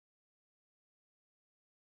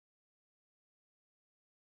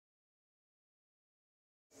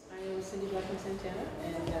Blackman Santana,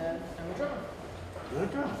 and I'm a drummer. You're a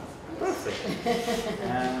drummer. Perfect.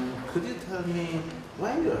 Could you tell me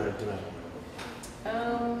why you are a drummer?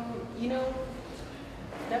 You know,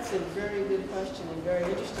 that's a very good question and very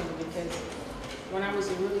interesting because when I was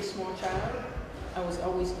a really small child, I was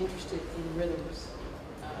always interested in rhythms.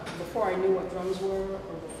 Before I knew what drums were,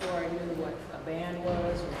 or before I knew what a band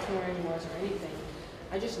was, or touring was, or anything,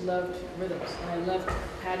 I just loved rhythms, and I loved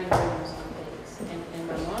padding rhythms on things. And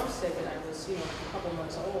my mom said that I was, a couple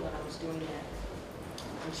months old when I was doing that,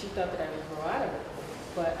 and she thought that I would grow out of it,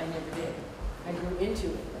 but I never did. I grew into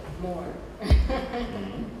it more.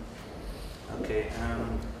 Okay,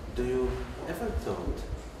 do you ever thought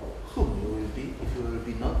who you will be if you will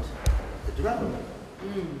be not a drummer?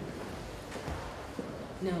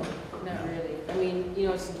 No, not really. I mean,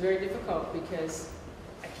 it's very difficult because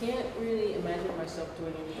I can't really imagine myself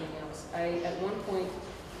doing anything else. I, at one point,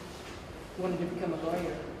 wanted to become a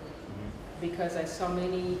lawyer because I saw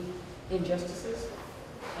many injustices,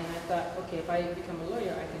 and I thought, okay, if I become a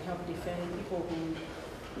lawyer, I can help defend people who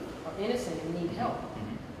are innocent and need help.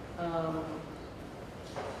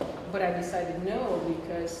 But I decided no,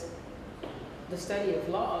 because the study of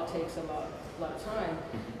law takes a lot of time,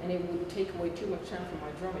 and it would take away too much time from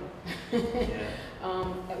my drumming.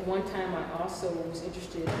 At one time, I also was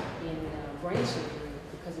interested in brain surgery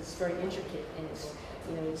because it's very intricate, and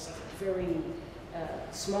it's very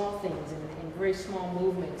small things and very small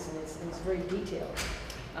movements, and it's very detailed.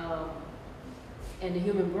 And the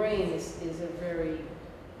human brain is a very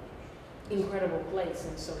incredible place,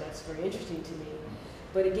 and so that's very interesting to me.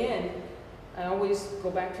 But again, I always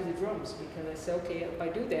go back to the drums because I say, okay, if I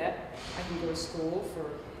do that, I can go to school for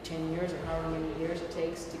 10 years or however many years it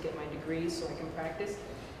takes to get my degree so I can practice.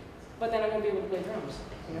 But then I won't be able to play drums,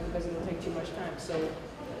 because it'll take too much time. So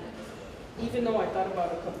even though I thought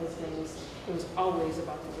about a couple of things, it was always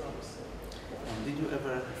about the drums. And did you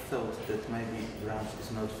ever thought that maybe drums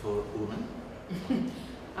is not for women?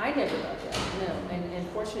 I never thought that, no. And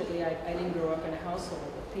fortunately, I didn't grow up in a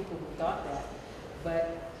household of people who thought that.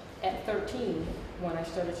 But at 13, when I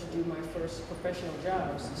started to do my first professional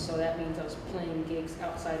jobs, so that means I was playing gigs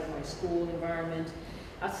outside of my school environment,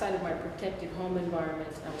 outside of my protected home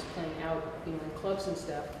environment. I was playing out, in clubs and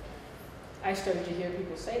stuff. I started to hear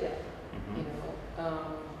people say that,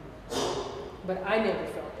 but I never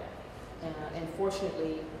felt that. And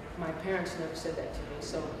fortunately, my parents never said that to me.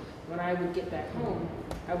 So when I would get back home,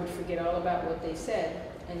 I would forget all about what they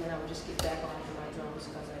said, and then I would just get back onto my drums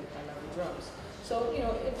because I love the drums. So,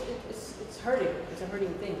 it's hurting. It's a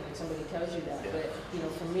hurting thing when somebody tells you that. But,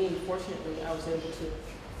 for me, fortunately, I was able to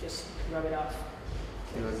just rub it off.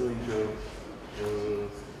 You are doing your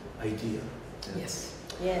idea. Yes.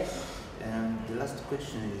 Yes. And the last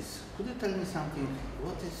question is, could you tell me something,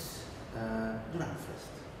 what is Drumfest?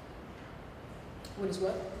 What is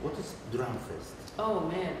what? What is Drumfest? Oh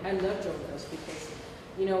man, I love Drumfest because,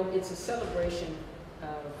 it's a celebration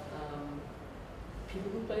of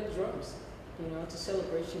people who play the drums. It's a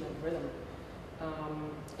celebration of rhythm.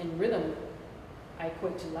 And rhythm, I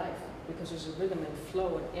equate to life because there's a rhythm and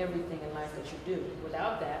flow in everything in life that you do.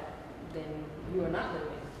 Without that, then you are not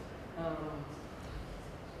living.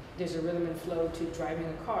 There's a rhythm and flow to driving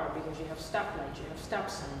a car because you have stoplights, you have stop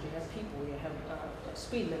signs, you have people, you have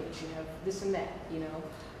speed limits, you have this and that,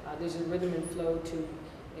 There's a rhythm and flow to,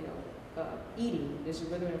 eating. There's a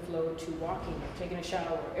rhythm and flow to walking, taking a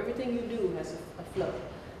shower. Everything you do has a flow.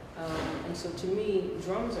 And so to me,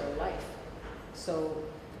 drums are life. So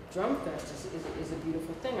Drumfest is a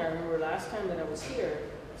beautiful thing. I remember last time that I was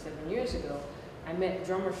here, 7 years ago, I met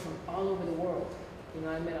drummers from all over the world.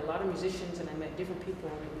 I met a lot of musicians and I met different people,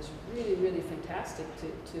 and it was really, really fantastic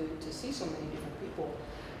to see so many different people.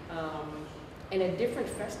 And at different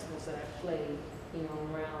festivals that I've played,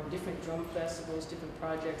 around different drum festivals, different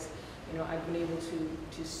projects, I've been able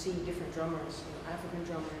to see different drummers, African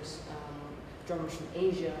drummers, drummers from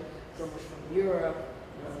Asia, drummers from Europe,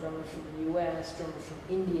 drummers from the US, drummers from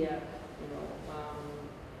India,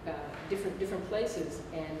 different places.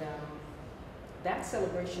 And that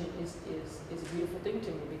celebration is a beautiful thing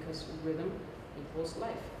to me because rhythm equals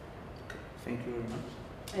life. Thank you very much.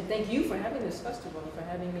 And thank you for having this festival and for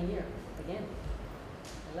having me here again.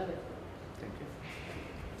 I love it. Thank you.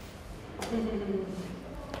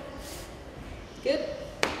 Good?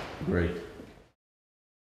 Great.